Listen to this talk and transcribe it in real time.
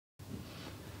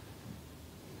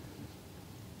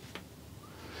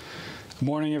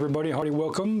Morning, everybody. Hearty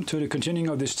welcome to the continuing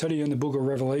of this study in the book of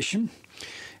Revelation.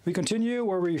 We continue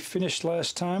where we finished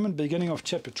last time at the beginning of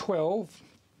chapter 12.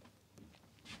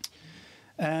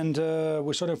 And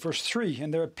we started at verse 3.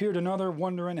 And there appeared another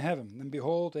wonder in heaven, and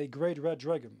behold, a great red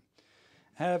dragon,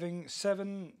 having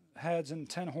 7 heads and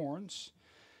 10 horns,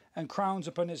 and crowns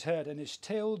upon his head, and his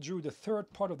tail drew the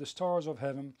third part of the stars of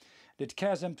heaven, did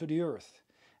cast them to the earth.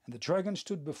 And the dragon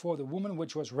stood before the woman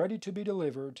which was ready to be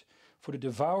delivered, for to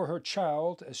devour her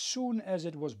child as soon as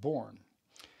it was born.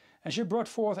 And she brought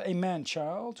forth a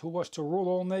man-child, who was to rule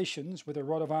all nations with a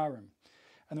rod of iron.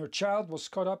 And her child was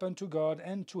caught up unto God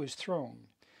and to his throne.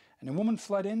 And the woman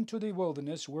fled into the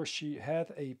wilderness, where she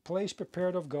hath a place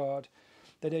prepared of God,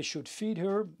 that they should feed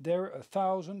her there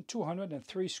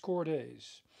 1,260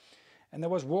 days. And there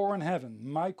was war in heaven.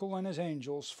 Michael and his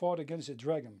angels fought against the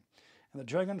dragon. And the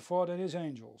dragon fought and his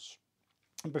angels,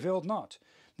 and prevailed not,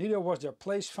 neither was their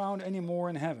place found any more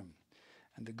in heaven.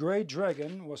 And the great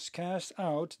dragon was cast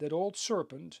out, that old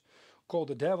serpent, called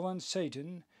the devil and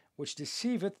Satan, which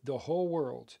deceiveth the whole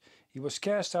world. He was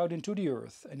cast out into the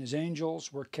earth, and his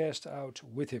angels were cast out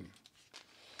with him.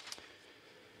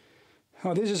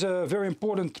 Now, this is a very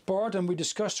important part, and we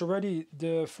discussed already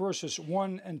the verses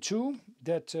 1 and 2,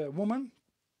 that woman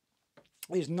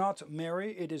is not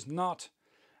Mary, it is not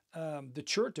the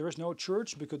church. There is no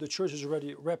church, because the church is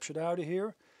already raptured out of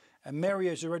here, and Mary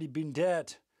has already been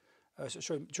dead.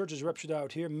 The church is raptured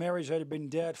out here. Mary's already been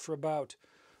dead for about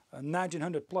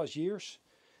 1900 plus years.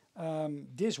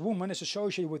 This woman is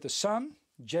associated with the sun,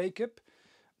 Jacob,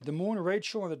 the moon,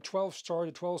 Rachel, and the 12 stars,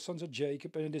 the 12 sons of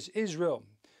Jacob, and it is Israel.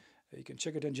 You can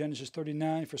check it in Genesis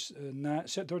 37,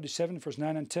 verse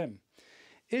 9 and 10.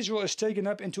 Israel is taken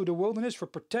up into the wilderness for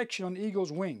protection on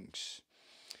eagle's wings.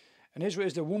 And Israel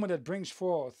is the woman that brings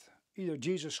forth either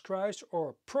Jesus Christ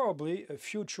or probably a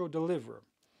future deliverer.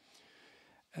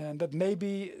 And that may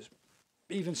be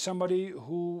even somebody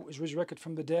who is resurrected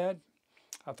from the dead.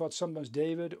 I thought sometimes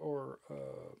David or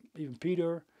even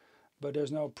Peter, but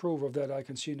there's no proof of that I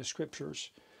can see in the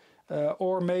scriptures.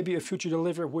 Or maybe a future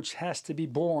deliverer which has to be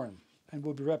born and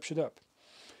will be raptured up.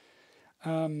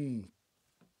 The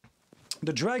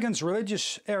dragon's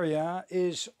religious area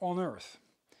is on earth,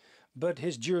 but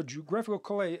his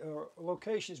geographical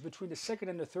location is between the second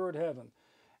and the third heaven.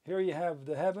 Here you have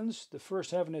the heavens. The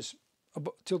first heaven is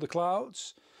till the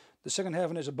clouds. The second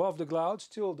heaven is above the clouds,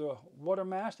 till the water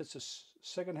mass. That's the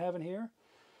second heaven here.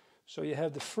 So you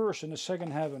have the first and the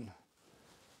second heaven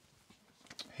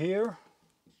here.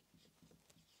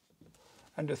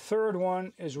 And the third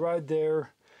one is right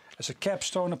there as a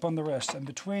capstone upon the rest. And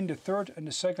between the third and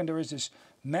the second there is this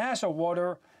mass of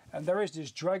water, and there is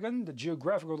this dragon. The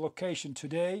geographical location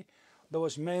today, though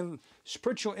his main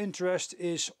spiritual interest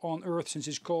is on earth, since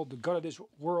he's called the God of this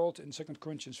world in 2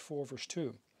 Corinthians 4 verse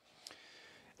 2.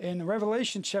 In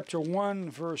Revelation chapter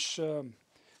 1 verse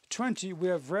 20 we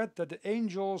have read that the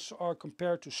angels are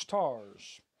compared to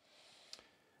stars.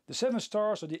 The 7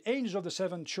 stars are the angels of the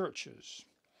 7 churches.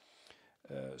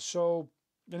 So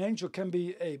an angel can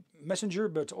be a messenger,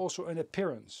 but also an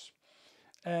appearance.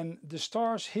 And the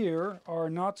stars here are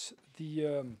not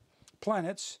the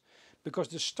planets, because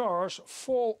the stars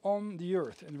fall on the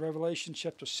earth. In Revelation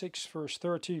chapter 6 verse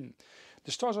 13,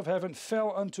 the stars of heaven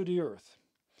fell unto the earth.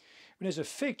 When there's a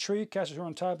fig tree catches her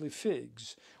untimely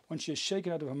figs, when she is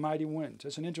shaken out of a mighty wind.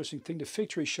 That's an interesting thing. The fig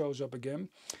tree shows up again.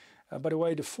 By the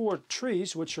way, the 4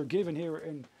 trees which are given here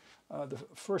in the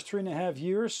first 3.5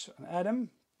 years, Adam,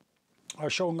 are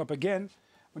showing up again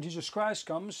when Jesus Christ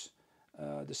comes,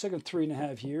 the second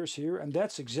 3.5 years here, and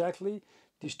that's exactly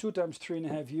these 2 times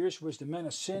 3.5 years which the man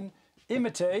of sin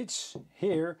imitates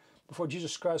here before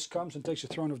Jesus Christ comes and takes the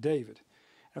throne of David.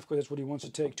 And of course that's what he wants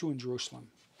to take too in Jerusalem.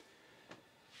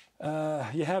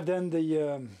 You have then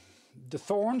the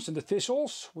thorns and the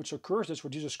thistles, which are cursed. That's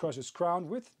what Jesus Christ is crowned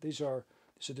with. This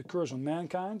is the curse on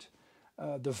mankind.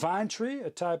 The vine tree, a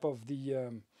type of the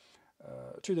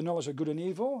tree of the knowledge of good and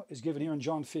evil, is given here in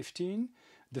John 15.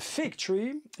 The fig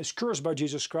tree is cursed by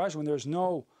Jesus Christ when there's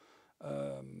no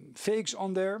figs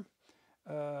on there.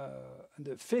 And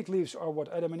the fig leaves are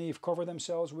what Adam and Eve cover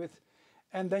themselves with.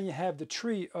 And then you have the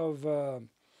tree of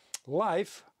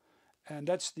life, and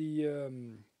that's the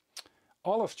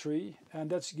olive tree,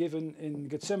 and that's given in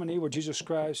Gethsemane, where Jesus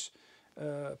Christ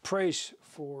prays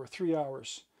for 3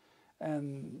 hours.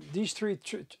 And these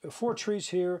 4 trees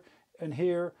here and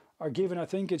here are given, I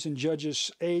think it's in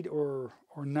Judges 8 or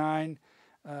 9,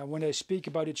 when they speak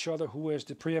about each other, who has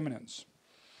the preeminence.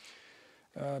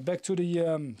 Back to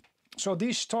the... so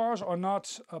these stars are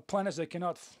not planets. They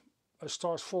cannot,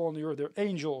 stars fall on the earth. They're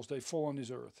angels. They fall on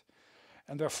this earth.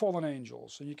 and they're fallen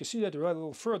angels. And you can see that a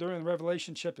little further in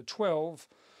Revelation chapter 12,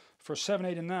 verse 7,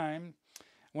 8, and 9.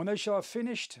 When they shall have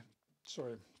finished,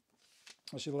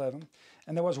 verse 11,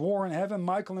 and there was war in heaven,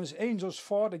 Michael and his angels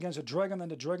fought against the dragon,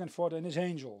 and the dragon fought and his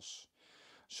angels.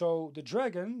 So the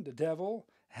dragon, the devil,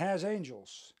 has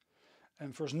angels.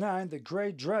 And verse 9, the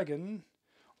great dragon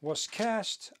was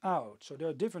cast out. So there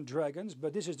are different dragons,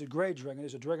 but this is the great dragon.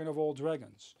 It's a dragon of all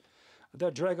dragons. There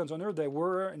are dragons on earth. They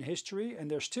were in history, and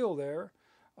they're still there,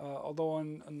 although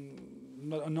in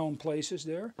unknown places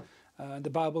there. The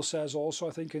Bible says also,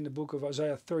 I think in the book of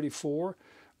Isaiah 34,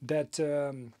 that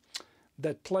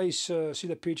that place, see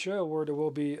the picture, where there will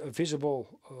be a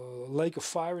visible lake of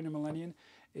fire in the millennium,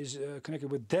 is connected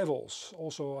with devils.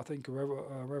 Also, I think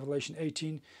Revelation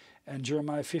 18 and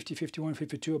Jeremiah 50, 51,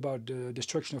 52 about the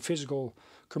destruction of physical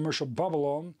commercial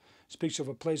Babylon speaks of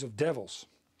a place of devils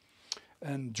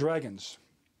and dragons.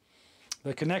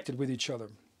 They're connected with each other.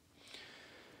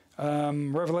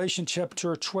 Revelation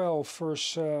chapter 12,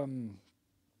 verse and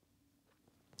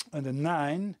the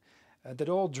 9, that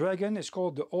old dragon is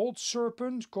called the old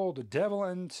serpent, called the devil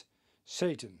and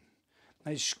Satan.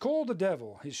 Now, he's called the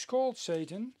devil, he's called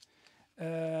Satan,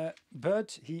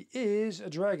 but he is a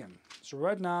dragon. So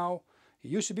right now, he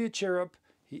used to be a cherub,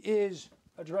 he is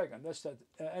a dragon. That's that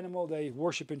animal they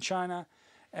worship in China.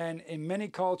 And in many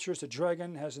cultures, the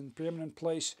dragon has a preeminent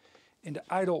place in the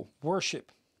idol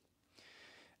worship.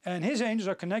 And his angels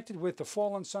are connected with the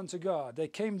fallen sons of God. They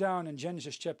came down in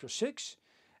Genesis chapter 6,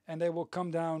 and they will come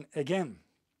down again.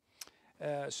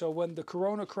 So when the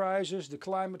corona crisis, the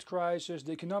climate crisis,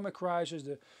 the economic crisis,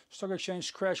 the stock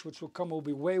exchange crash, which will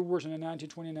be way worse than in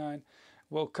 1929,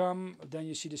 will come, then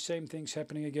you see the same things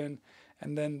happening again.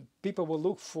 And then people will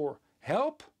look for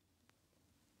help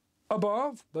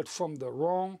above, but from the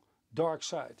wrong dark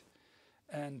side.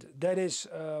 And that is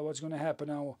what's going to happen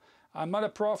now. I'm not a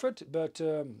prophet, but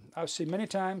I've seen many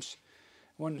times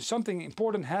when something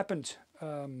important happened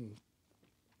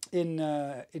in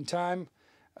time,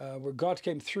 where God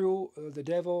came through, the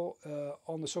devil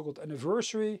on the so-called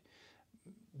anniversary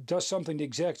does something the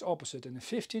exact opposite. And in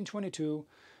 1522,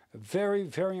 a very,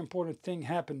 very important thing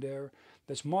happened there.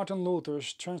 That's Martin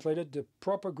Luther's translated the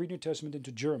proper Greek New Testament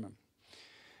into German.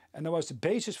 And that was the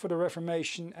basis for the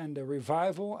Reformation and the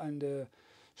revival and the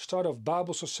start of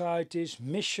Bible societies,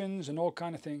 missions and all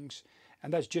kind of things.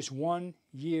 And that's just 1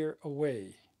 year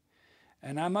away.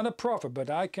 And I'm not a prophet, but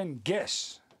I can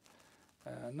guess,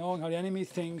 knowing how the enemy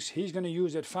thinks, he's going to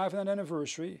use that 500th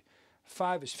anniversary.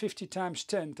 5 is 50 times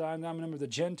 10 times the number of the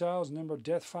Gentiles, the number of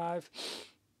death 5,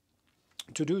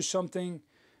 to do something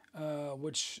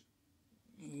which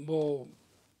will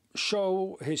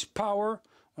show his power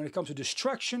when it comes to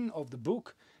destruction of the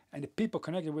book and the people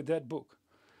connected with that book.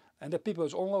 And that people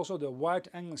is also the white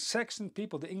Anglo-Saxon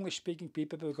people, the English-speaking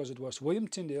people, because it was William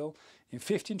Tyndale in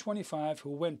 1525 who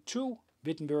went to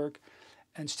Wittenberg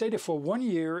and stayed there for 1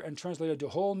 year and translated the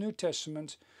whole New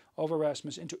Testament of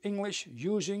Erasmus into English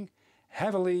using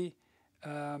heavily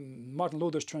Martin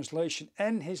Luther's translation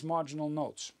and his marginal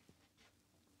notes.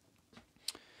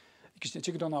 You can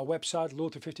check it on our website,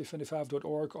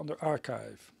 luther1525.org, under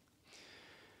Archive.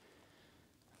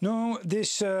 No,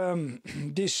 these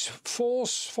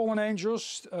fallen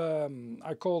angels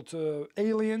are called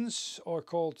aliens, or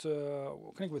called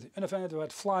connected with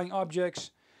unidentified flying objects.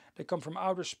 They come from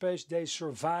outer space. They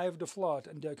survive the flood,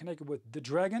 and they're connected with the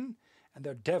dragon, and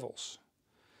they're devils.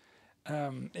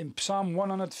 In Psalm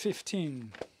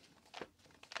 115,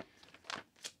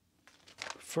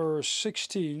 verse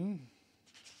 16,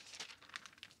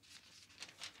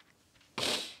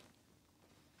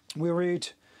 we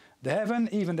read, "The heaven,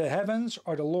 even the heavens,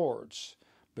 are the Lord's,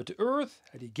 but the earth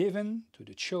had he given to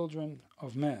the children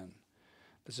of man."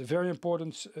 That's a very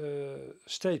important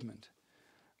statement.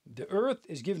 The earth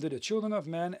is given to the children of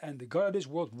man, and the God of this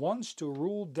world wants to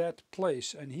rule that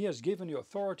place. And he has given the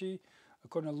authority,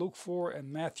 according to Luke 4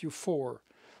 and Matthew 4.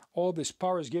 All this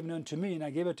power is given unto me, and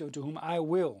I give it to whom I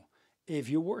will, if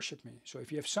you worship me. So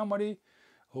if you have somebody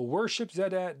who worships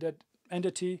that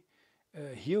entity,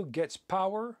 he gets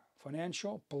power,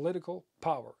 financial, political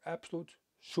power, absolute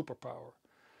superpower.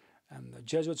 And the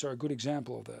Jesuits are a good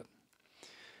example of that.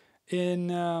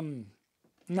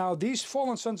 Now these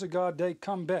fallen sons of God, they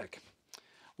come back.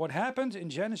 What happened in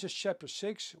Genesis chapter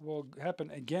 6 will happen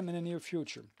again in the near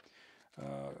future.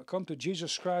 Come to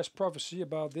Jesus Christ prophecy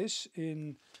about this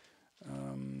in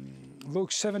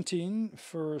Luke 17,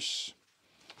 verse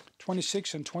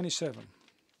 26 and 27.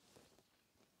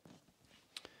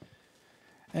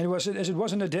 And it was, as it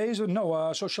was in the days of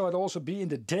Noah, so shall it also be in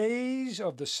the days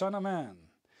of the Son of Man.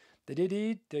 They did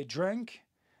eat, they drank,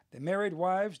 They married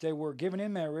wives, they were given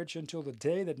in marriage until the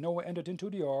day that Noah entered into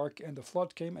the ark, and the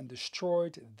flood came and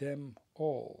destroyed them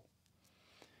all.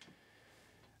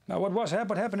 Now what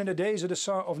happened in the days of the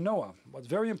son of Noah? What's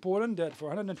very important that for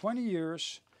 120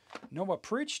 years Noah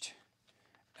preached,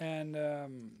 and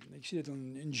you see it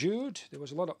in Jude, there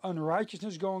was a lot of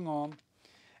unrighteousness going on,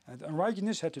 and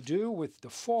unrighteousness had to do with the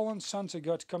fallen sons of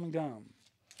God coming down.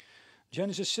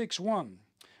 Genesis 6:1.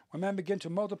 When men began to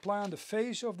multiply on the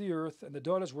face of the earth, and the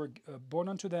daughters were born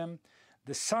unto them,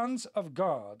 the sons of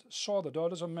God saw the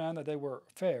daughters of men that they were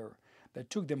fair. They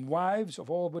took them wives, of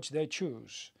all which they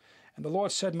choose. And the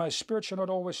Lord said, My spirit shall not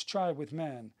always strive with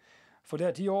man, for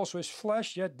that he also is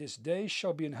flesh, yet this day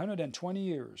shall be 120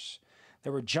 years.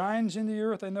 There were giants in the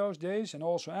earth in those days, and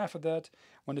also after that,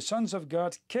 when the sons of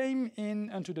God came in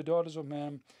unto the daughters of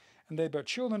men, and they bare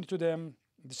children to them,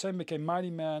 the same became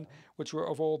mighty men, which were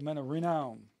of old men of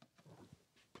renown.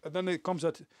 And then it comes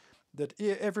that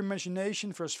every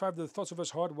imagination, verse 5, the thoughts of his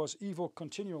heart was evil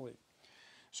continually.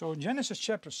 So in Genesis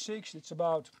chapter 6, it's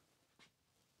about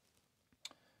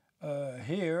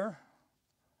here,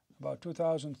 about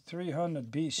 2300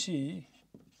 BC,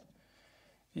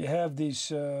 you have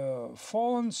these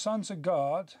fallen sons of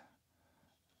God,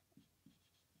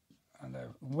 and their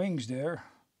wings there,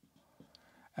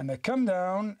 and they come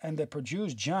down and they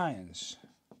produce giants.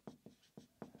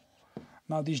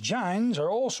 Now these giants are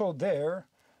also there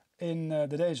in the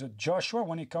days of Joshua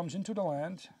when he comes into the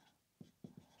land.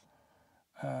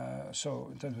 So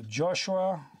in terms of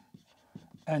Joshua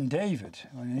and David,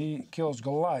 when he kills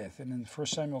Goliath, and in 1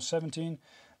 Samuel 17,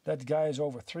 that guy is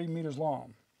over 3 meters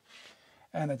long.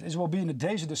 And it will be in the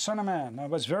days of the Son of Man.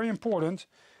 Now it's very important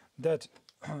that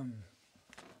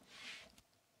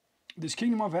this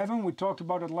kingdom of heaven, we talked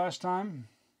about it last time,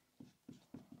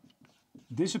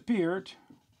 disappeared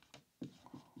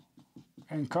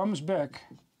and comes back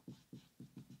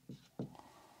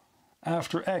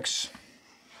after Acts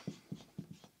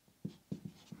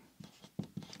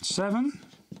 7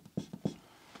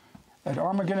 at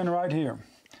Armageddon right here.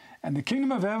 And the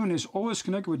kingdom of heaven is always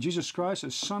connected with Jesus Christ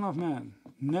as Son of Man,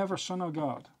 never Son of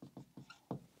God.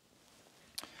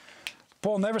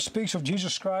 Paul never speaks of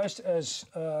Jesus Christ as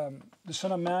the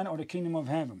Son of Man or the kingdom of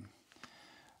heaven.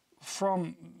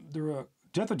 From the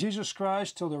death of Jesus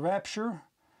Christ till the rapture,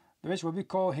 there is what we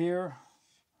call here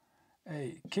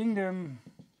a kingdom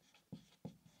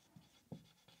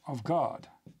of God.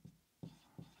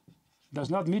 Does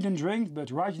not meat and drink,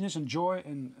 but righteousness and joy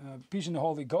and peace in the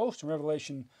Holy Ghost, in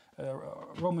Revelation,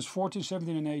 Romans 14,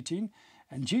 17 and 18.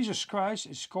 And Jesus Christ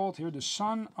is called here the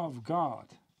Son of God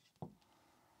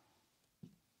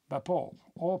by Paul.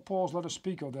 All Paul's letters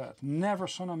speak of that, never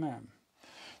Son of Man.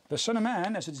 The Son of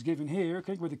Man, as it is given here,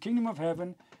 connected with the kingdom of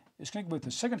heaven, is connected with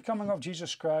the second coming of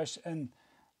Jesus Christ and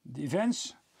the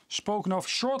events spoken of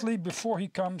shortly before he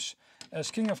comes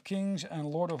as King of Kings and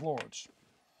Lord of Lords.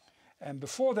 And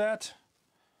before that,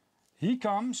 he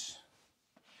comes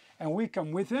and we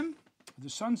come with him, the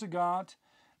sons of God.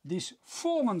 These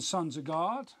fallen sons of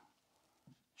God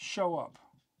show up.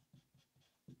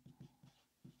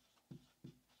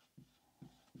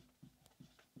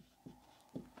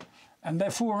 And they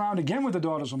fool around again with the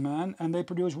daughters of man, and they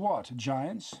produce what?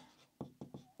 Giants.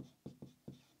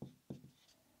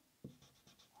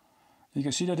 You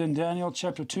can see that in Daniel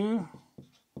chapter 2,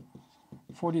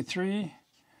 43,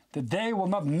 that they will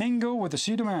not mingle with the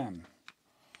seed of man.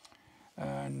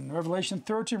 And Revelation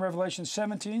 13, Revelation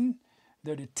 17,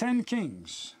 they're the 10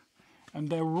 kings, and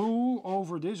they rule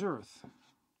over this earth.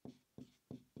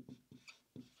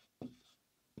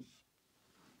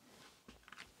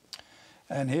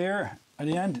 And here, at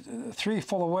the end, 3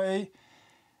 fall away,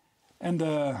 and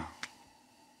the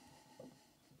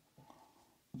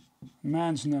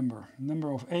man's number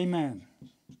of Amen,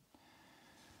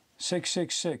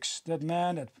 666. That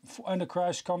man, that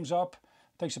Antichrist comes up,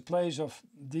 takes the place of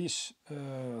these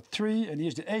 3, and he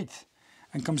is the 8th,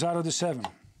 and comes out of the 7,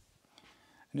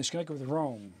 and is connected with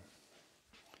Rome.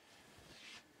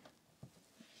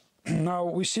 Now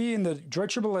we see in the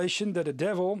Great Tribulation that the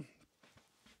devil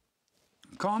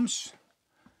comes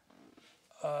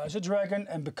as a dragon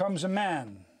and becomes a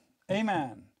man.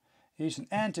 Amen. He's an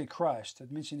antichrist.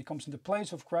 That means he comes in the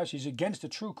place of Christ. He's against the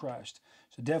true Christ.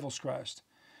 It's the devil's Christ.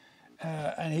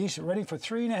 And he's reigning for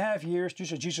 3.5 years,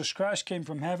 just as Jesus Christ came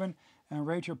from heaven and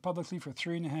reigned here publicly for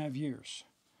 3.5 years.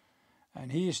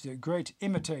 And he is the great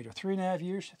imitator. 3.5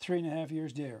 years, 3.5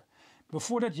 years there.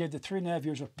 Before that, you have the 3.5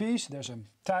 years of peace. There's a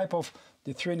type of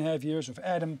the 3.5 years of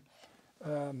Adam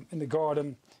in the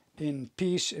garden, in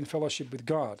peace, in fellowship with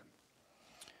God.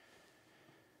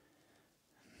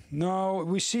 Now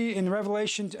we see in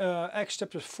Revelation, Acts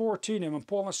chapter 14, and when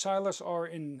Paul and Silas are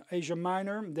in Asia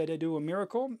Minor, that they do a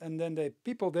miracle, and then the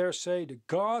people there say the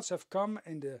gods have come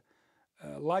in the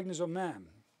likeness of man.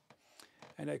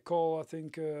 And they call, I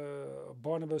think,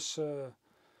 Barnabas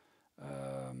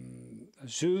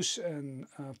Zeus, and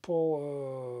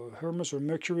Paul Hermes or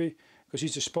Mercury, because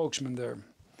he's the spokesman there.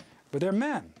 But they're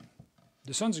men.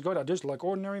 The sons of God are just like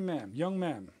ordinary men, young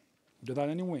men, without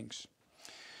any wings.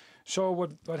 So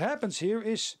what happens here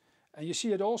is, and you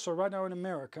see it also right now in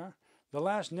America, the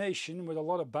last nation with a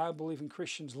lot of Bible-believing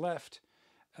Christians left,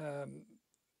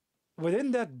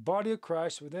 within that body of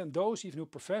Christ, within those even who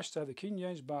profess to have the King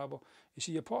James Bible, you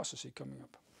see apostasy coming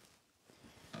up.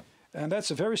 And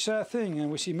that's a very sad thing,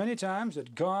 and we see many times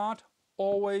that God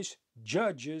always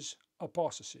judges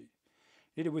apostasy.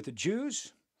 He did it with the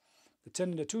Jews, the 10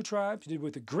 and the 2 tribes. He did it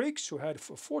with the Greeks, who had a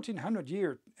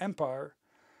 1400-year empire.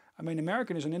 I mean,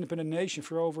 America is an independent nation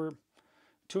for over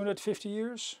 250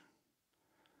 years.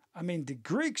 I mean, the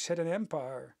Greeks had an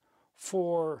empire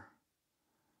for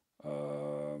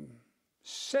about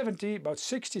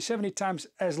 60, 70 times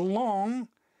as long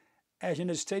as the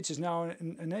United States is now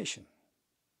a nation.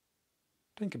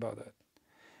 Think about that.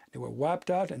 They were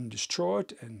wiped out and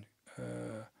destroyed and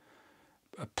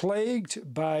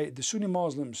plagued by the Sunni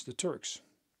Muslims, the Turks.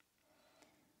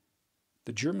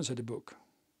 The Germans had a book.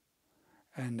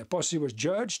 And apostasy was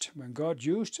judged when God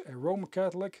used a Roman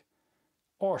Catholic,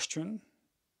 Austrian,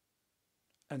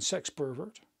 and sex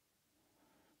pervert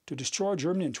to destroy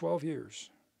Germany in 12 years.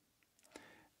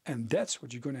 And that's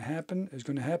what is going to happen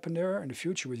there in the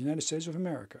future with the United States of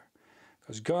America.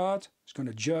 Because God is going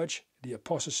to judge the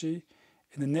apostasy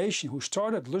in the nation who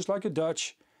started, just like the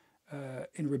Dutch,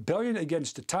 in rebellion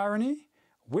against the tyranny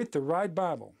with the right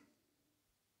Bible.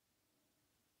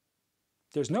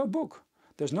 There's no book.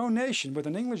 There's no nation with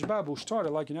an English Bible who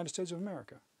started like the United States of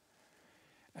America.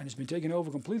 And it's been taken over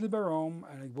completely by Rome,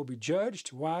 and it will be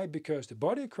judged. Why? Because the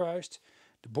body of Christ,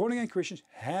 the born-again Christians,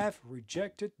 have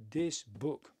rejected this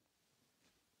book.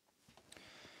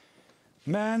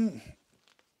 Man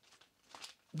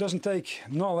doesn't take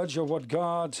knowledge of what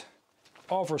God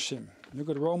offers him. Look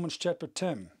at Romans chapter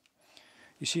 10.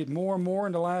 You see it more and more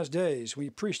in the last days when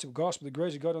you preach the gospel, the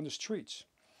grace of God on the streets.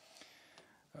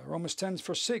 Romans 10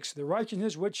 verse 6, the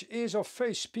righteousness which is of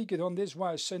faith speaketh on this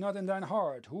wise, say not in thine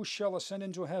heart, who shall ascend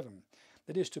into heaven,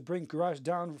 that is to bring Christ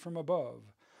down from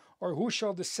above, or who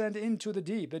shall descend into the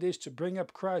deep, that is to bring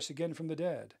up Christ again from the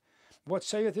dead. What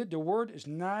saith it? The word is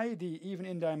nigh thee, even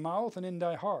in thy mouth and in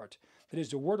thy heart. That is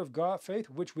the word of God, faith,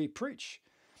 which we preach.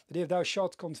 That if thou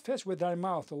shalt confess with thy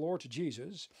mouth the Lord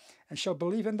Jesus, and shalt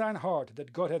believe in thine heart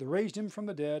that God hath raised him from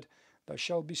the dead, thou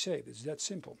shalt be saved. It's that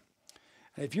simple.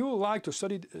 And if you like to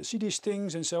see these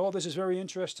things and say, oh, this is very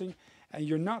interesting, and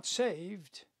you're not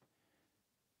saved,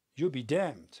 you'll be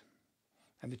damned.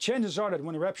 And the chances are that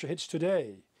when the rapture hits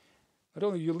today, not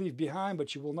only you leave behind,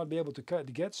 but you will not be able to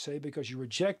get saved because you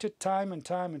rejected time and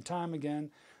time and time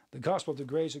again the gospel of the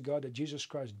grace of God, that Jesus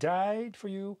Christ died for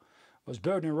you, was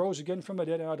buried and rose again from the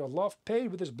dead, and out of love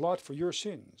paid with his blood for your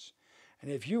sins.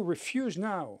 And if you refuse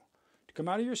now to come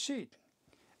out of your seat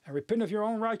and repent of your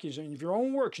own righteousness and of your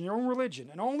own works and your own religion,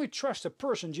 and only trust the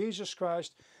person Jesus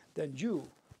Christ, then you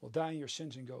will die in your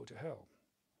sins and go to hell.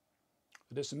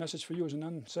 So this is the message for you as an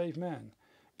unsaved man.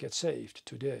 Get saved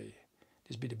today.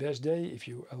 This be the best day if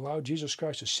you allow Jesus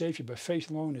Christ to save you by faith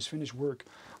alone, his finished work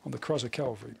on the cross of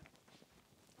Calvary.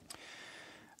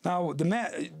 Now,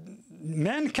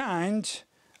 mankind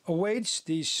awaits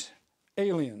these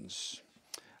aliens,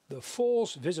 the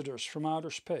false visitors from outer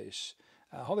space.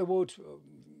 Hollywood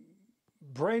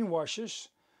brainwashes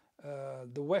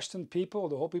the Western people,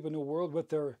 the whole people in the world, with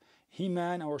their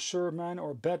He-Man or Superman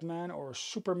or Batman or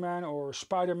Superman or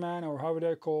Spider-Man or however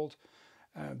they're called.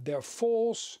 They're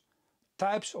false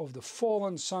types of the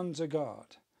fallen sons of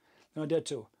God. They're not there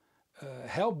to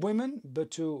help women, but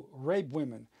to rape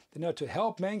women. They're not to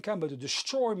help mankind, but to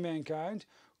destroy mankind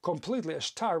completely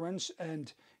as tyrants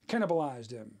and cannibalize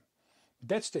them.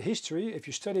 That's the history, if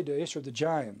you study the history of the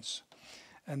giants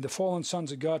and the fallen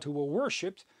sons of God who were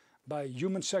worshipped by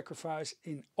human sacrifice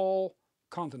in all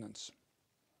continents.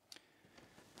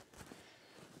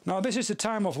 Now this is the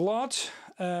time of Lot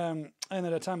and at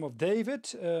the time of David.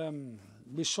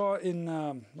 We saw in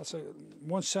 1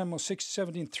 Samuel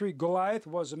 6:17, Goliath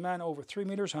was a man over 3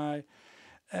 meters high.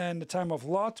 And the time of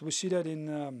Lot, we see that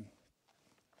in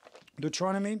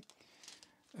Deuteronomy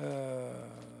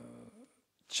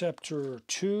chapter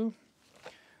 2.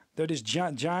 That is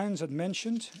giants that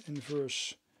mentioned in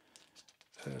verse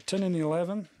 10 and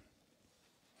 11.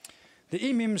 The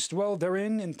Emims dwelled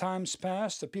therein in times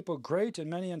past, a people great and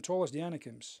many and tall as the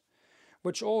Anakims.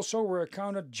 which also were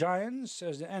accounted giants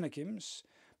as the Anakims,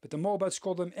 but the Moabites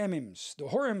called them Emims. The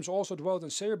Horims also dwelt in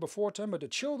Seir before them, but the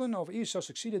children of Esau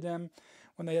succeeded them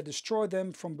when they had destroyed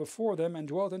them from before them and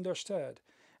dwelt in their stead.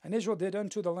 And Israel did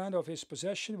unto the land of his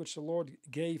possession, which the Lord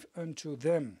gave unto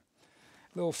them.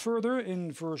 A little further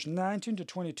in verse 19 to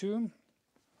 22,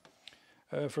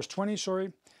 verse 20,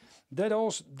 sorry, that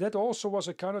also was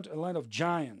accounted a land of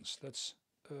giants. That's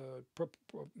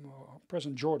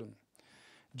present Jordan.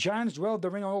 Giants dwelt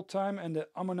therein all time, and the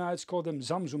Ammonites called them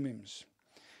Zamzumims.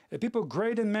 A people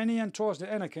great and many, and twas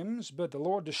the Anakims, but the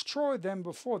Lord destroyed them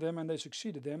before them, and they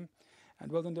succeeded them, and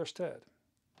dwelt in their stead.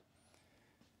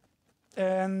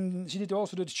 And he did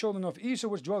also to the children of Esau,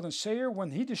 which dwelt in Seir,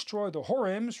 when he destroyed the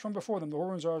Horims from before them. The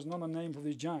Horims are another name for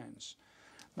these giants.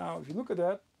 Now, if you look at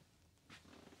that,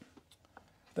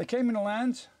 they came in the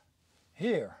land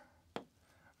here.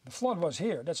 The flood was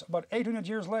here. That's about 800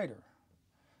 years later.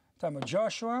 Time of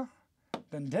Joshua,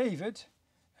 then David,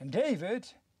 and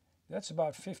David, that's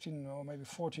about 15 or maybe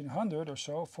 1400 or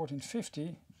so,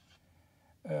 1450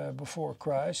 before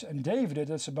Christ, and David,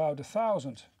 that's about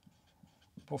 1000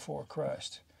 before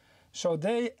Christ. So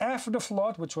they, after the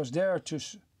flood, which was there to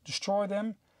destroy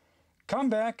them, come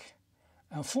back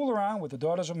and fool around with the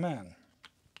daughters of men.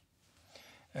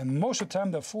 And most of the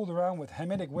time they fooled around with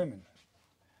Hamitic women,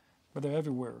 but they're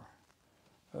everywhere.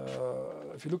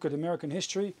 If you look at American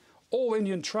history, all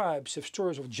Indian tribes have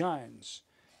stories of giants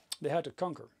they had to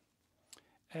conquer.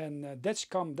 And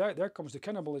there comes the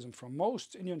cannibalism from.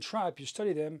 Most Indian tribes, you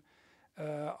study them,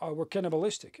 were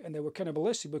cannibalistic. And they were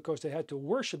cannibalistic because they had to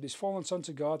worship these fallen sons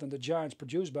of God and the giants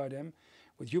produced by them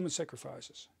with human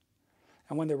sacrifices.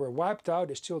 And when they were wiped out,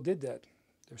 they still did that.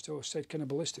 They still stayed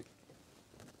cannibalistic.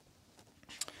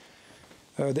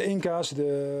 The Incas,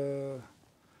 the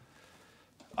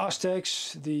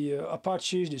Aztecs, the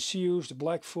Apaches, the Sioux, the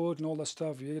Blackfoot, and all that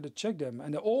stuff, you got to check them.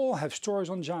 And they all have stories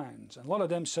on giants. And a lot of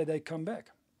them say they come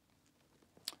back.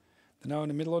 They're now in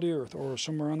the middle of the earth or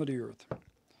somewhere under the earth.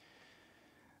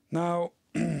 Now,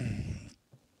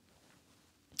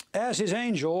 as his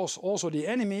angels, also the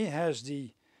enemy has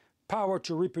the power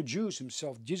to reproduce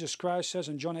himself. Jesus Christ says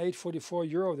in John 8:44,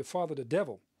 "You're of the father, the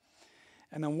devil."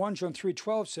 And then 1 John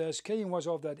 3:12 says, Cain was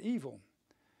of that evil.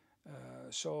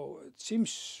 So it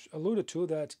seems alluded to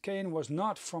that Cain was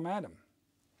not from Adam.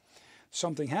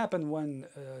 Something happened when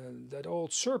that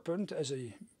old serpent, as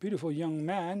a beautiful young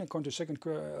man, according to 2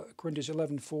 Corinthians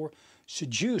 11:4,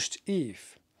 seduced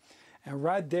Eve. And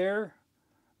right there,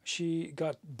 she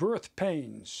got birth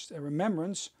pains, a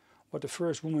remembrance what the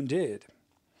first woman did.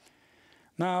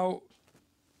 Now,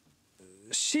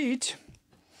 seed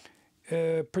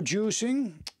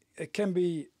producing can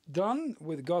be done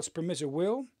with God's permissive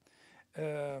will,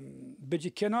 but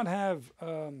you cannot have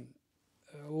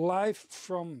life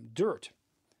from dirt.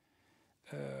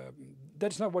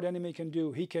 That's not what the enemy can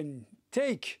do. He can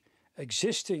take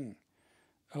existing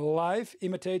life,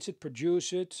 imitates it,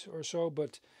 produce it or so,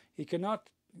 but he cannot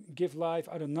give life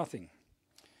out of nothing.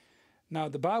 Now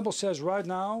the Bible says right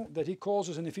now that he calls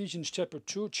us in Ephesians chapter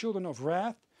 2 children of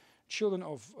wrath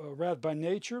by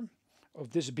nature, of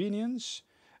disobedience.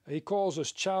 He calls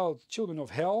us children of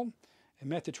hell in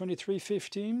Matthew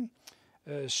 23:15,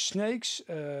 snakes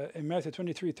in Matthew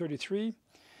 23:33,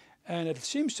 and it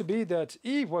seems to be that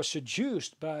Eve was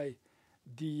seduced by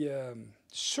the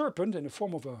serpent in the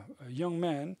form of a young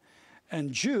man,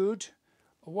 and Jude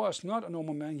was not a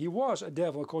normal man, he was a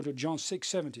devil according to John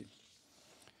 6:17.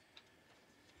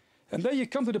 And then you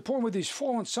come to the point with these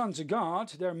fallen sons of God.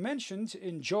 They're mentioned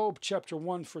in Job chapter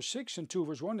 1 verse 6 and 2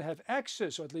 verse 1. They have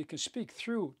access, or at least can speak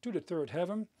through to the third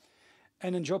heaven.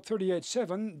 And in Job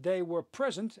 38:7, they were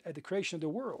present at the creation of the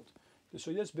world.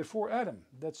 So that's before Adam.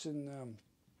 That's in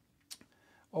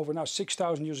over now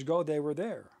 6,000 years ago, they were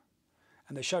there.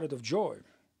 And they shouted of joy.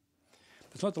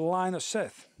 That's not the line of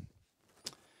Seth.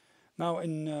 Now,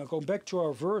 in going back to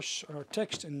our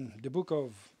text in the book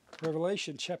of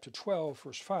Revelation chapter 12,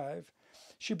 verse 5,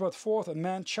 she brought forth a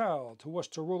man-child who was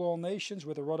to rule all nations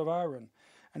with a rod of iron,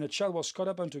 and the child was caught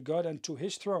up unto God and to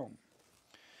his throne.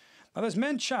 Now this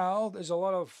man-child, there's a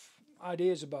lot of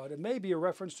ideas about it. Maybe a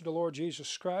reference to the Lord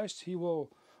Jesus Christ. He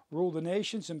will rule the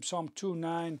nations in Psalm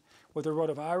 2:9 with a rod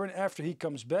of iron after he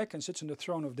comes back and sits on the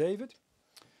throne of David.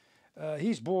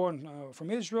 He's born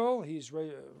from Israel. He's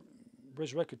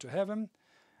resurrected to heaven.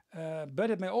 But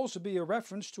it may also be a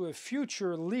reference to a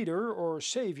future leader or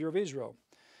savior of Israel.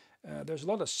 There's a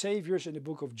lot of saviors in the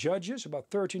book of Judges, about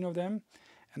 13 of them,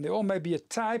 and they all may be a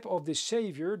type of this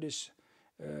savior, this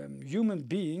human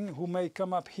being who may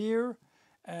come up here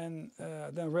and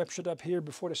then raptured up here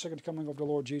before the second coming of the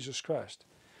Lord Jesus Christ.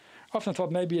 Often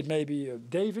thought maybe it may be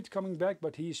David coming back,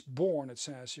 but he's born, it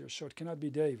says here, so it cannot be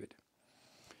David.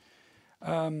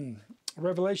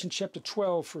 Revelation chapter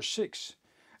 12, verse 6.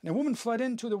 And the woman fled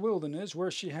into the wilderness, where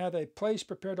she had a place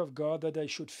prepared of God, that they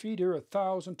should feed her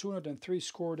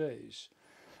 1,260 days.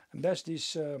 And that's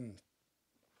these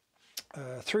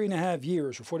 3.5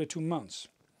 years, or 42 months.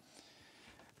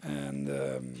 And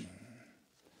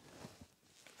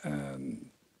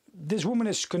this woman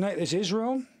is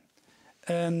Israel,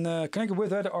 and connected with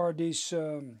that are these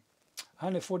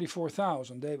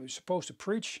 144,000. They were supposed to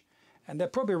preach, and they're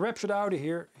probably raptured out of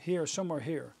here, somewhere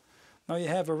here. Now you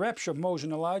have a rapture of Moses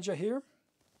and Elijah here,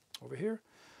 over here,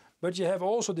 but you have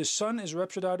also the sun is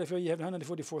raptured out of here. You have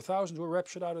 144,000 who are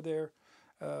raptured out of there,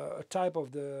 a type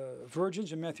of the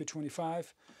virgins in Matthew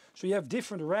 25. So you have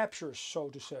different raptures, so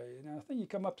to say. And I think you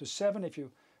come up to 7 if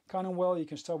you count them well. You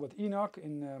can start with Enoch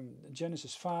in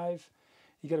Genesis 5.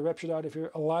 You get raptured out of here.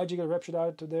 Elijah got raptured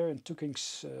out of there in 2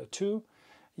 Kings 2.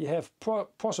 You have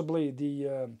possibly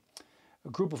the a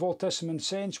group of Old Testament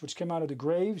saints which came out of the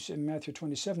graves in Matthew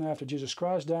 27 after Jesus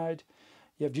Christ died.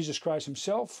 You have Jesus Christ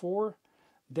himself, 4.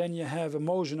 Then you have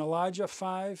Moses and Elijah,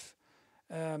 5.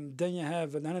 Then you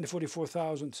have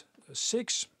 144,000,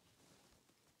 6.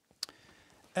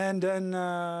 And then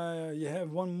you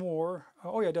have one more.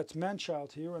 Oh yeah, that's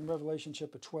man-child here in Revelation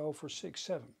chapter 12, verse 6,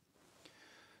 7.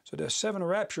 So there's 7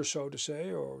 raptures, so to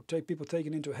say, or people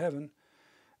taken into heaven,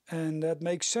 and that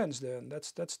makes sense. Then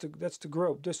that's the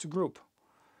group. That's the group.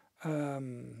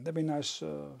 That'd be a nice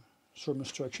sermon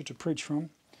structure to preach from.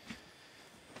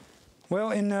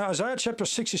 Well, in Isaiah chapter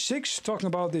 66, talking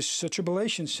about this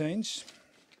tribulation saints.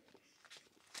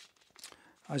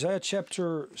 Isaiah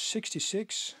chapter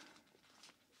 66,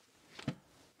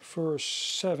 verse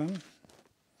 7.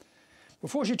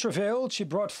 Before she travailed, she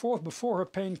brought forth before her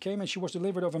pain came, and she was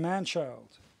delivered of a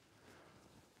man-child.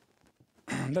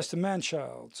 That's the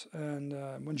man-child. And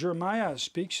when Jeremiah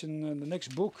speaks in the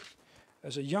next book,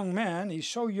 as a young man, he's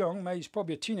so young, he's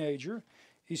probably a teenager.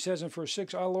 He says in verse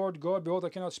 6, "Our Lord God, behold, I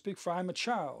cannot speak, for I am a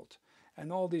child."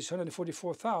 And all these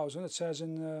 144,000, it says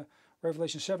in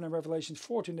Revelation 7 and Revelation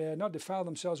 14, they had not defiled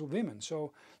themselves with women.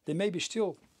 So they may be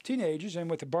still teenagers, and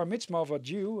with the bar mitzvah of a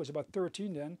Jew, who's about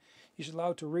 13 then, he's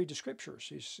allowed to read the scriptures.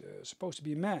 He's supposed to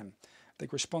be a man,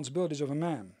 take responsibilities of a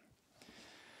man.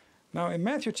 Now in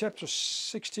Matthew chapter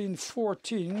 16,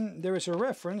 14, there is a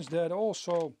reference that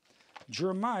also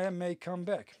Jeremiah may come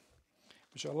back.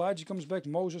 So Elijah comes back,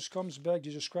 Moses comes back,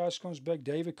 Jesus Christ comes back,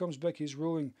 David comes back. He's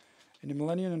ruling in the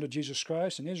millennium under Jesus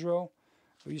Christ in Israel.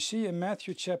 So you see in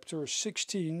Matthew chapter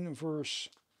 16, verse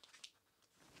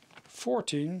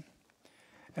 14,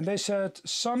 and they said,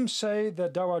 "Some say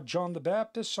that thou art John the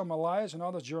Baptist, some Elias, and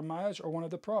others Jeremiah, or one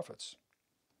of the prophets."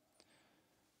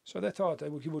 So they thought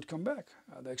that he would come back.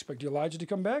 They expect Elijah to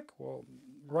come back. Well,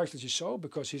 rightly so,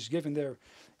 because he's given there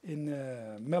in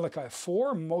Malachi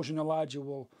 4, Moses and Elijah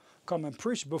will come and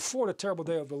preach before the terrible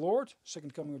day of the Lord,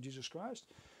 second coming of Jesus Christ.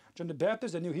 John the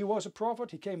Baptist, they knew he was a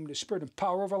prophet. He came in the spirit and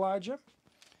power of Elijah.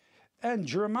 And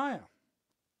Jeremiah.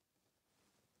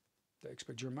 They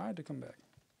expect Jeremiah to come back.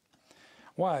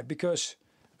 Why? Because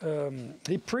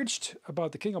he preached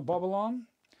about the king of Babylon,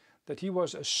 that he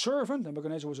was a servant,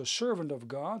 Nebuchadnezzar was a servant of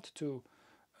God to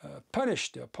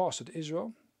punish the apostate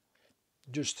Israel.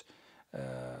 Just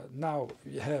now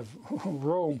you have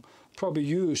Rome probably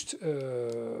used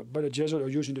by the Jesuits or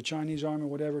using the Chinese army or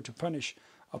whatever to punish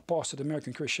apostate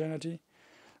American Christianity.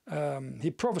 He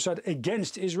prophesied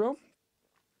against Israel.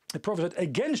 He prophesied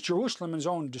against Jerusalem and his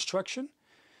own destruction.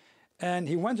 And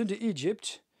he went into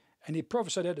Egypt and he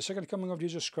prophesied that the second coming of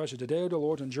Jesus Christ is the day of the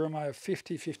Lord in Jeremiah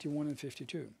 50, 51 and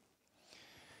 52.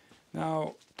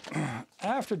 Now,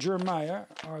 after Jeremiah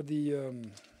are the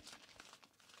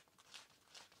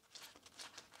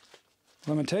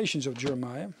Lamentations of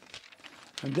Jeremiah,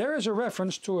 and there is a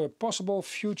reference to a possible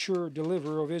future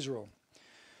deliverer of Israel.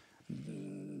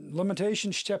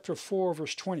 Lamentations chapter 4,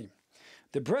 verse 20.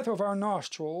 "The breath of our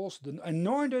nostrils, the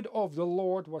anointed of the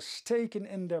Lord, was taken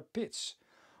in their pits,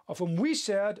 of whom we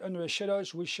said, under his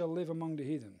shadows we shall live among the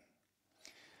heathen."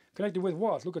 Connected with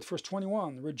what? Look at verse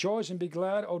 21. "Rejoice and be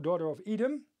glad, O daughter of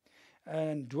Edom,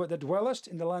 and that dwellest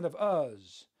in the land of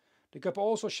Uz. The cup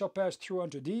also shall pass through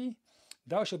unto thee.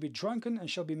 Thou shalt be drunken, and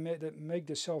shalt make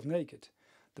thyself naked.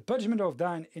 The punishment of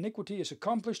thine iniquity is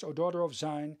accomplished, O daughter of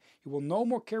Zion. He will no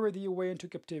more carry thee away into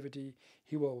captivity.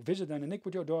 He will visit thine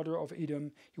iniquity, O daughter of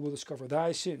Edom. He will discover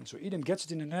thy sin." So Edom gets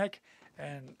it in the neck,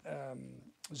 and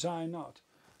Zion not.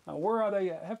 Now where are they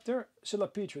after?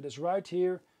 Salpeter, that's right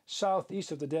here,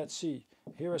 southeast of the Dead Sea.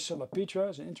 Here is Salpeter,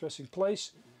 it's an interesting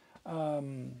place. I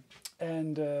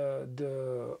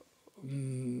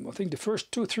think the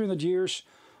first 200-300 years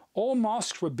All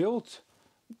mosques were built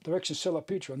direction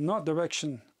Salapitra, not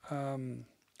direction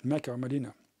Mecca or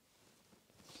Medina.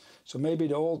 So maybe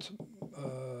the old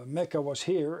Mecca was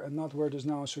here and not where it is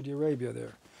now in Saudi Arabia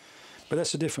there. But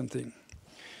that's a different thing.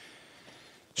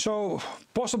 So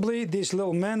possibly this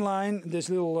little man line, this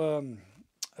little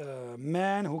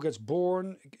man who gets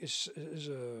born is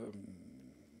a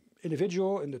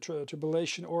individual in the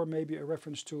tribulation, or maybe a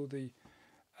reference to the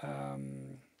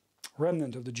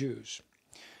remnant of the Jews.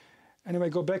 Anyway,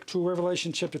 go back to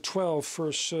Revelation chapter 12,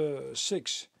 verse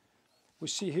 6. We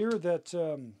see here that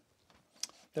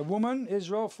the woman,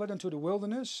 Israel, fled into the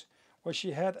wilderness, where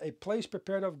she had a place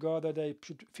prepared of God that they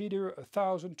should feed her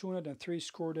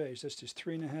 1,260 days. That's just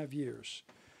 3.5 years.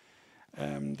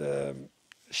 And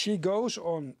she goes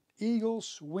on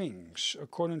eagle's wings,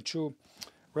 according to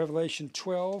Revelation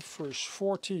 12, verse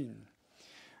 14.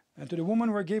 And to the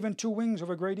woman were given 2 wings of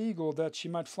a great eagle, that she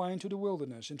might fly into the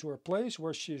wilderness, into her place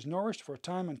where she is nourished for a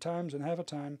time and times and half a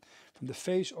time from the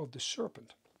face of the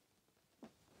serpent.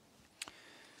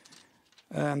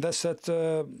 And that's that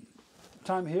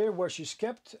time here where she's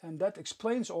kept, and that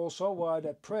explains also why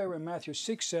that prayer in Matthew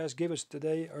 6 says, "Give us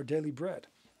today our daily bread."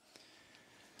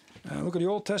 Look at the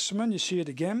Old Testament, you see it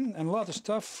again, and a lot of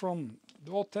stuff from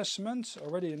the Old Testament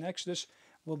already in Exodus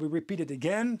will be repeated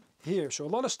again here. So a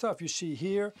lot of stuff you see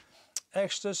here,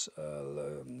 Exodus,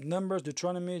 Numbers,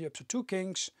 Deuteronomy, up to 2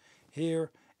 Kings,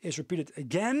 here is repeated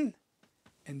again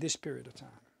in this period of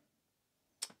time.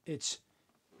 It's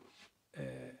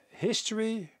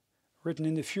history written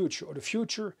in the future, or the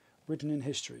future written in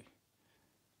history.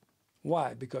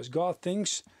 Why? Because God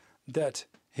thinks that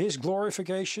His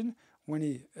glorification, when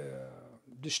He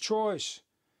destroys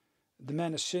the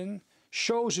man of sin,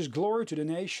 shows His glory to the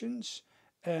nations,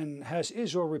 and has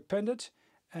Israel repented,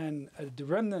 and the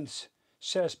remnant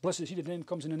says, "Blessed is he that name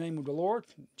comes in the name of the Lord,"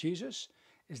 Jesus,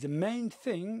 is the main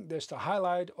thing. That's the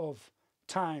highlight of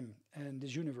time and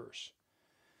this universe.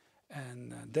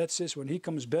 And that's this, when He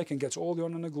comes back and gets all the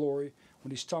honor and the glory,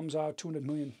 when He stomps out 200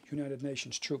 million United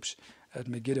Nations troops at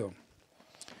Megiddo.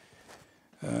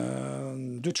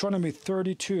 Deuteronomy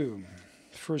 32,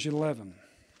 verse 11.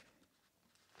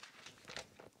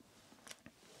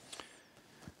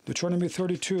 Deuteronomy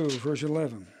 32, verse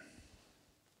 11.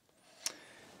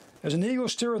 As an eagle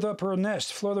stirreth up her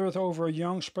nest, fluttereth over a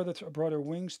young, spreadeth abroad her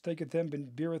wings, taketh them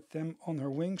and beareth them on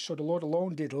her wings. So the Lord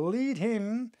alone did lead him,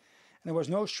 and there was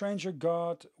no stranger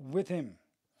God with him.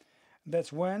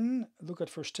 That's when, look at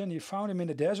verse 10, He found him in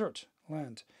the desert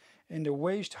land, in the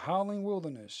waste howling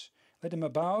wilderness. Led him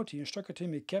about, He instructed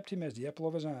him, He kept him as the apple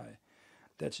of His eye.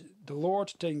 That's the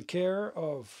Lord taking care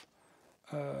of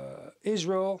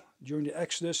Israel during the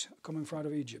Exodus coming from out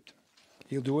of Egypt.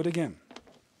 He'll do it again.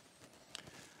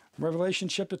 Revelation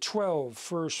chapter 12,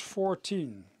 verse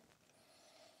 14.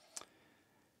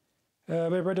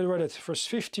 We read it. Verse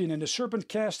 15. And the serpent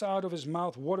cast out of his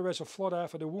mouth water as a flood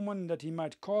after the woman, that he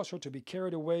might cause her to be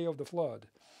carried away of the flood.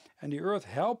 And the earth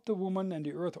helped the woman, and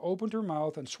the earth opened her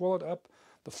mouth and swallowed up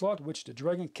the flood which the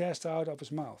dragon cast out of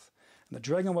his mouth. And the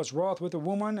dragon was wroth with the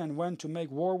woman, and went to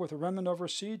make war with the remnant of her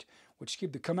seed, which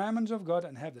keep the commandments of God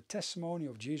and have the testimony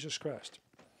of Jesus Christ.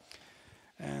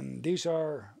 And these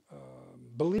are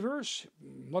believers.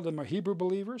 A lot of them are Hebrew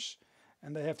believers.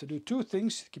 And they have to do 2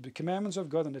 things: keep the commandments of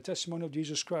God and the testimony of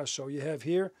Jesus Christ. So you have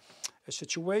here a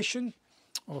situation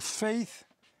of faith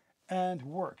and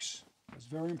works. That's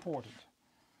very important.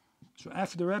 So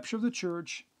after the rapture of the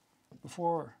church,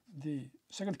 before the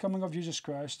second coming of Jesus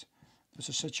Christ, there's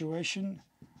a situation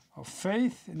of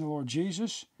faith in the Lord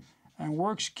Jesus and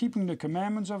works, keeping the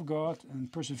commandments of God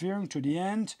and persevering to the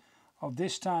end of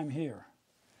this time here.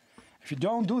 If you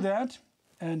don't do that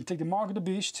and take the mark of the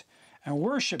beast and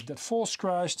worship that false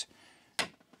Christ,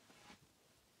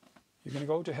 you're going to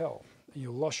go to hell. And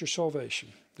you'll lose your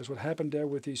salvation. That's what happened there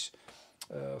with these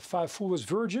 5 foolish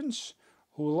virgins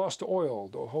who lost the oil,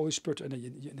 the Holy Spirit, and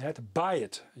you had to buy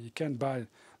it. You can't buy the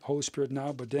Holy Spirit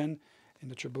now, but then in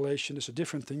the tribulation it's a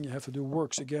different thing. You have to do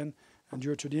works again,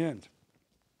 endure to the end.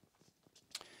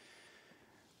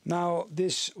 Now,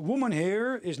 this woman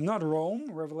here is not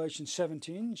Rome, Revelation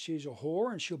 17. She's a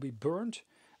whore and she'll be burnt.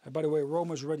 By the way,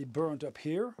 Rome is already burned up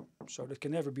here, so that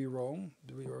can never be Rome.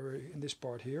 We are in this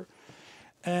part here.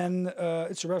 And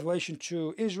it's a revelation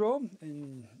to Israel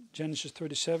in Genesis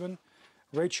 37,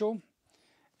 Rachel.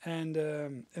 And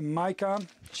in Micah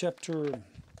chapter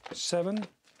 7,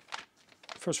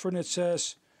 verse 14, it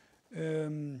says,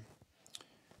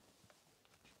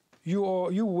 you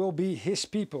will be His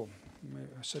people.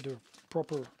 I said the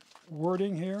proper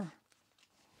wording here.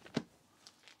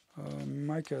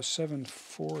 Micah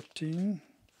 7:14.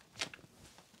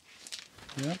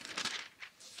 Yeah.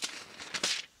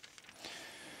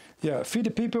 Yeah, feed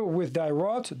the people with thy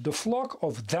rod, the flock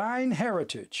of thine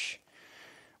heritage,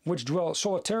 which dwell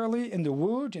solitarily in the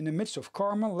wood, in the midst of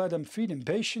Carmel. Let them feed in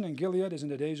Bashan and Gilead as in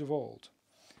the days of old.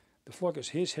 The flock is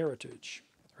his heritage,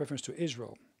 reference to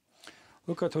Israel.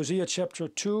 Look at Hosea chapter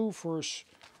 2, verse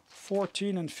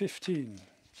 14 and 15.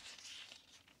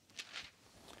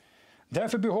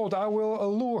 Therefore, behold, I will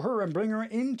allure her and bring her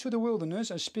into the wilderness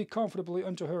and speak comfortably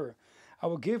unto her. I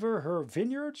will give her her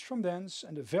vineyards from thence,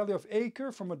 and the valley of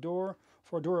Acre from a door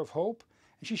for a door of hope.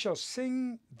 And she shall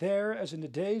sing there as in the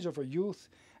days of her youth,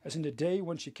 as in the day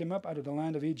when she came up out of the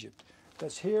land of Egypt.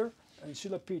 That's here in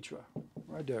Sila-Petra,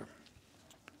 right there.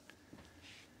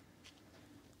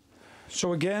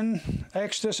 So again,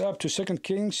 Exodus up to 2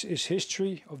 Kings is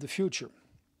history of the future.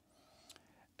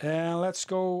 And let's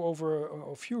go over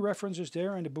a few references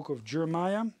there in the book of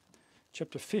Jeremiah,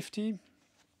 chapter 50,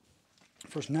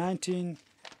 verse 19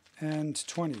 and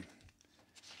 20.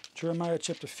 Jeremiah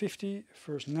chapter 50,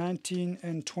 verse 19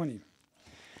 and 20.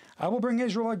 I will bring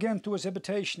Israel again to his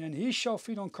habitation, and he shall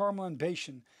feed on Carmel and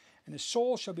Bashan, and his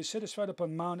soul shall be satisfied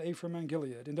upon Mount Ephraim and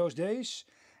Gilead. In those days,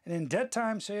 and in that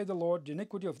time, saith the Lord, the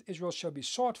iniquity of Israel shall be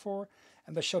sought for,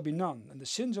 and there shall be none, and the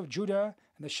sins of Judah,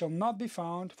 and they shall not be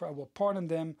found, for I will pardon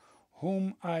them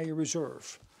whom I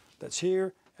reserve. That's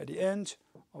here at the end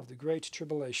of the Great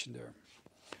Tribulation there.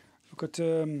 Look at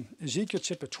Ezekiel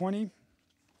chapter 20,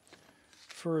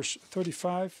 verse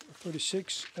 35,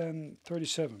 36, and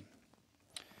 37.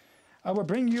 I will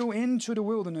bring you into the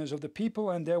wilderness of the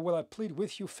people, and there will I plead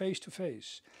with you face to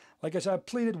face. Like as I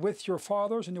pleaded with your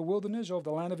fathers in the wilderness of the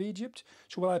land of Egypt,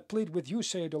 so will I plead with you,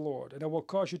 saith the Lord, and I will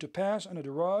cause you to pass under the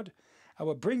rod. I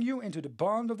will bring you into the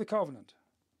bond of the covenant.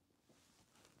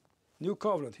 New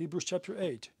covenant, Hebrews chapter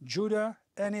 8. Judah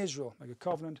and Israel make a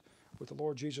covenant with the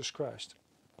Lord Jesus Christ.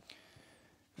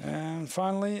 And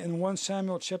finally, in 1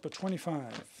 Samuel chapter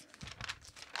 25,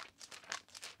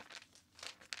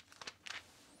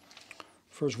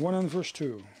 verse 1 and verse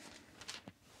 2.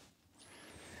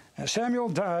 And Samuel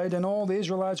died, and all the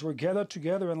Israelites were gathered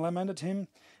together and lamented him,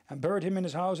 and buried him in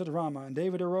his house at Ramah. And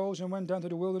David arose and went down to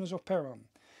the wilderness of Paran.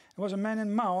 There was a man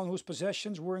in Maon whose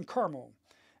possessions were in Carmel.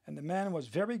 And the man was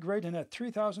very great and had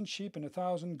 3,000 sheep and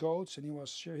 1,000 goats, and he was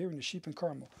shearing the sheep in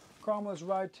Carmel. Carmel is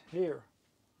right here,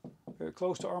 very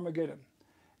close to Armageddon.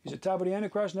 He's a type of the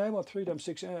Antichrist now, well, 3 times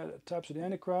 6 types of the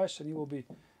Antichrist, and he will be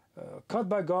cut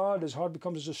by God. His heart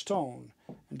becomes as a stone.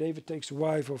 And David takes the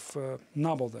wife of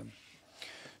Nabal then.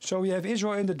 So we have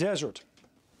Israel in the desert,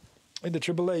 in the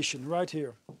tribulation, right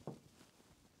here.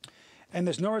 And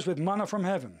there's nourished with manna from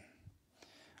heaven.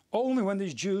 Only when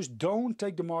these Jews don't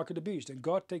take the mark of the beast, and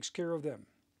God takes care of them.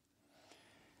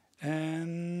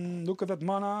 And look at that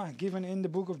manna given in the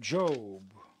book of Job.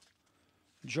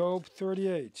 Job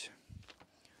 38,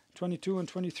 22 and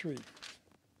 23.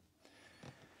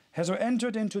 Hast thou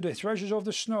entered into the treasures of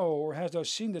the snow, or hast thou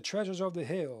seen the treasures of the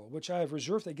hill, which I have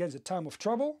reserved against the time of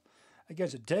trouble,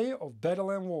 against the day of battle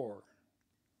and war?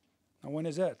 Now when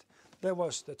is that?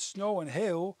 That snow and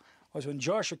hail was when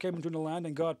Joshua came into the land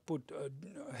and God put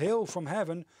hail from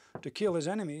heaven to kill his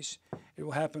enemies. It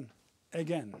will happen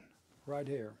again, right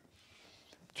here.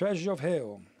 Treasures of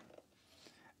hail.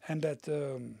 And that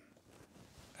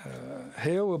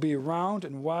hail will be round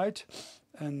and white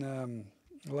and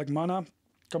like manna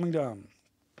coming down.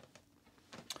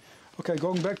 Okay,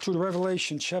 going back to the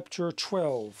Revelation chapter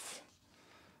 12,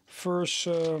 verse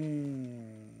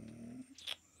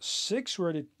 6,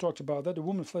 where they talked about that. The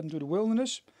woman fled into the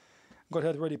wilderness. God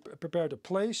had already prepared a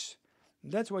place.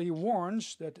 That's why he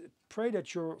warns that pray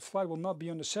that your flight will not be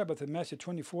on the Sabbath in Matthew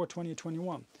 24, 20 and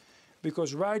 21.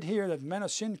 Because right here, that man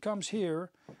of sin comes here,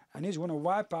 and he's going to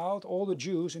wipe out all the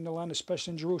Jews in the land,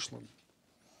 especially in Jerusalem.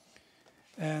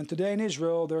 And today in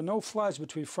Israel, there are no flights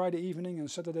between Friday evening and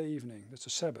Saturday evening. That's the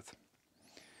Sabbath.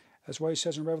 That's why he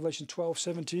says in Revelation 12,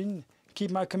 17,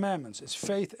 keep my commandments. It's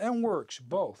faith and works,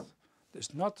 both.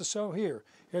 It's not so here.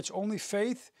 It's only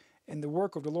faith in the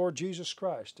work of the Lord Jesus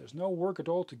Christ. There's no work at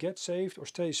all to get saved or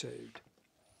stay saved.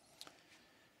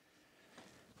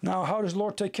 Now, how does the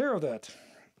Lord take care of that?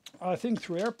 I think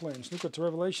through airplanes. Look at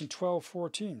Revelation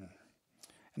 12:14.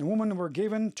 And the woman were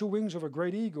given 2 wings of a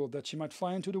great eagle, that she might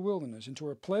fly into the wilderness, into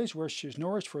a place where she is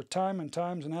nourished for a time and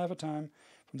times and half a time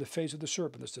from the face of the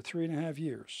serpent. That's the 3.5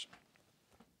 years.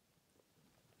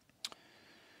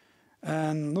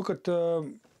 And look at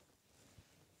the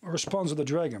response of the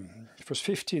dragon. Verse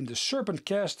 15, the serpent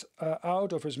cast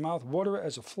out of his mouth water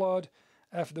as a flood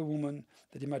after the woman,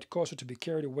 that he might cause her to be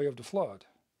carried away of the flood.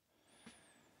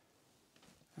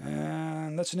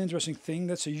 And that's an interesting thing.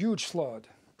 That's a huge flood.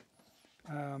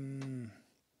 The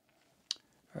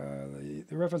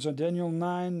reference on Daniel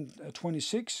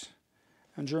 9:26,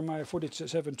 And Jeremiah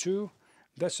 47:2,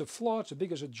 that's a flood as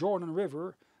big as a Jordan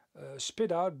River,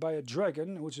 spit out by a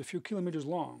dragon, which is a few kilometers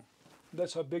long.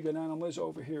 That's how big that animal is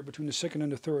over here between the second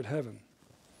and the third heaven.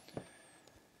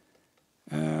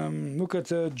 Look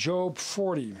at Job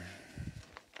 40.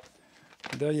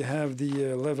 There you have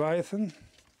the Leviathan.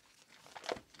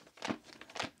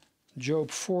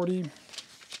 Job 40,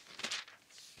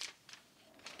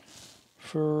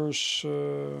 verse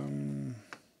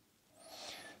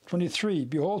 23.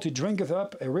 Behold, he drinketh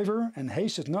up a river, and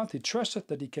hasteth not, he trusteth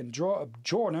that he can draw up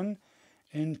Jordan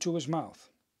into his mouth.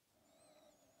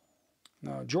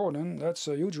 Now, Jordan, that's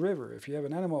a huge river. If you have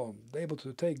an animal able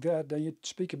to take that, then you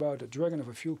speak about a dragon of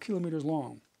a few kilometers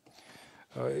long,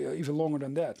 even longer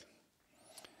than that.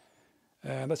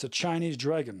 That's a Chinese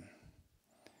dragon.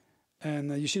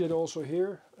 And you see that also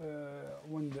here,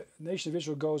 when the nation of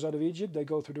Israel goes out of Egypt, they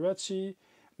go through the Red Sea.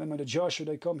 Then when the Joshua,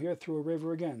 they come here through a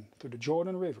river again, through the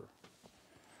Jordan River.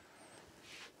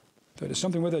 So there's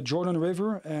something with the Jordan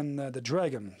River and the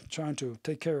dragon trying to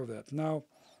take care of that. Now,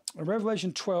 in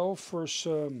Revelation 12, verse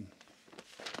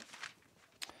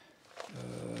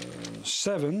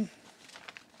 7,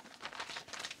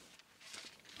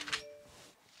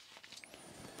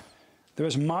 there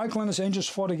is Michael and his angels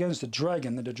fought against the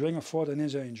dragon, and the dragon fought and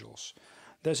his angels.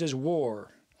 This is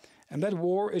war. And that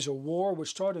war is a war which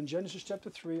started in Genesis chapter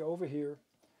 3 over here,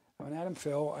 when Adam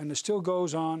fell, and it still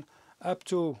goes on up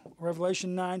to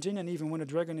Revelation 19, and even when the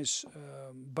dragon is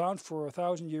bound for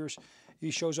 1,000 years, he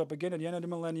shows up again at the end of the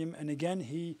millennium, and again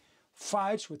he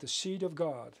fights with the seed of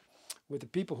God, with the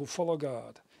people who follow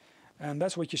God. And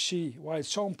that's what you see, why it's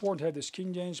so important to have this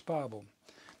King James Bible.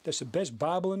 That's the best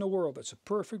Bible in the world. That's a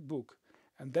perfect book.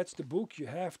 And that's the book you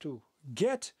have to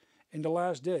get in the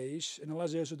last days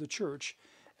of the church.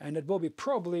 And it will be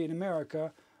probably in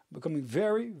America becoming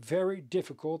very, very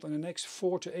difficult in the next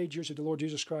 4 to 8 years if the Lord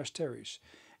Jesus Christ tarries.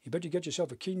 You better get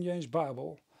yourself a King James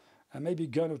Bible, and maybe a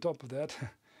gun on top of that.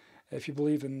 If you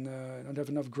believe in, don't have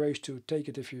enough grace to take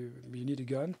it if you need a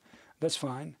gun, that's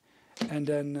fine. And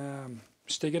then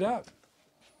stick it out.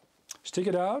 Stick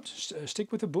it out,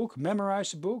 stick with the book,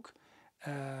 memorize the book,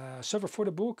 suffer for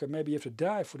the book, and maybe you have to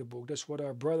die for the book. That's what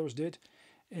our brothers did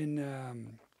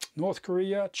in North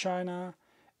Korea, China,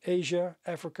 Asia,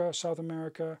 Africa, South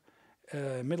America,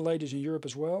 Middle Ages in Europe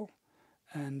as well.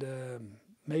 And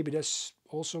maybe that's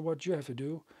also what you have to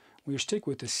do. We stick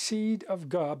with the seed of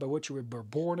God by which you were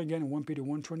born again in 1 Peter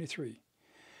 1:23.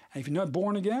 And if you're not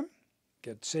born again,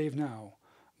 get saved now.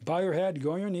 Bow your head,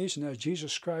 go on your knees, and ask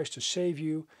Jesus Christ to save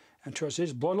you, and trust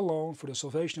His blood alone for the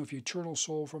salvation of your eternal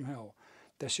soul from hell.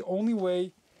 That's the only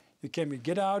way you can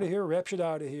get out of here, raptured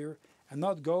out of here, and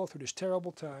not go through this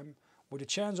terrible time where the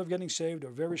chance of getting saved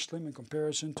are very slim in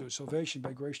comparison to salvation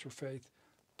by grace through faith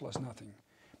plus nothing.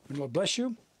 May the Lord bless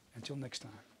you. Until next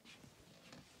time.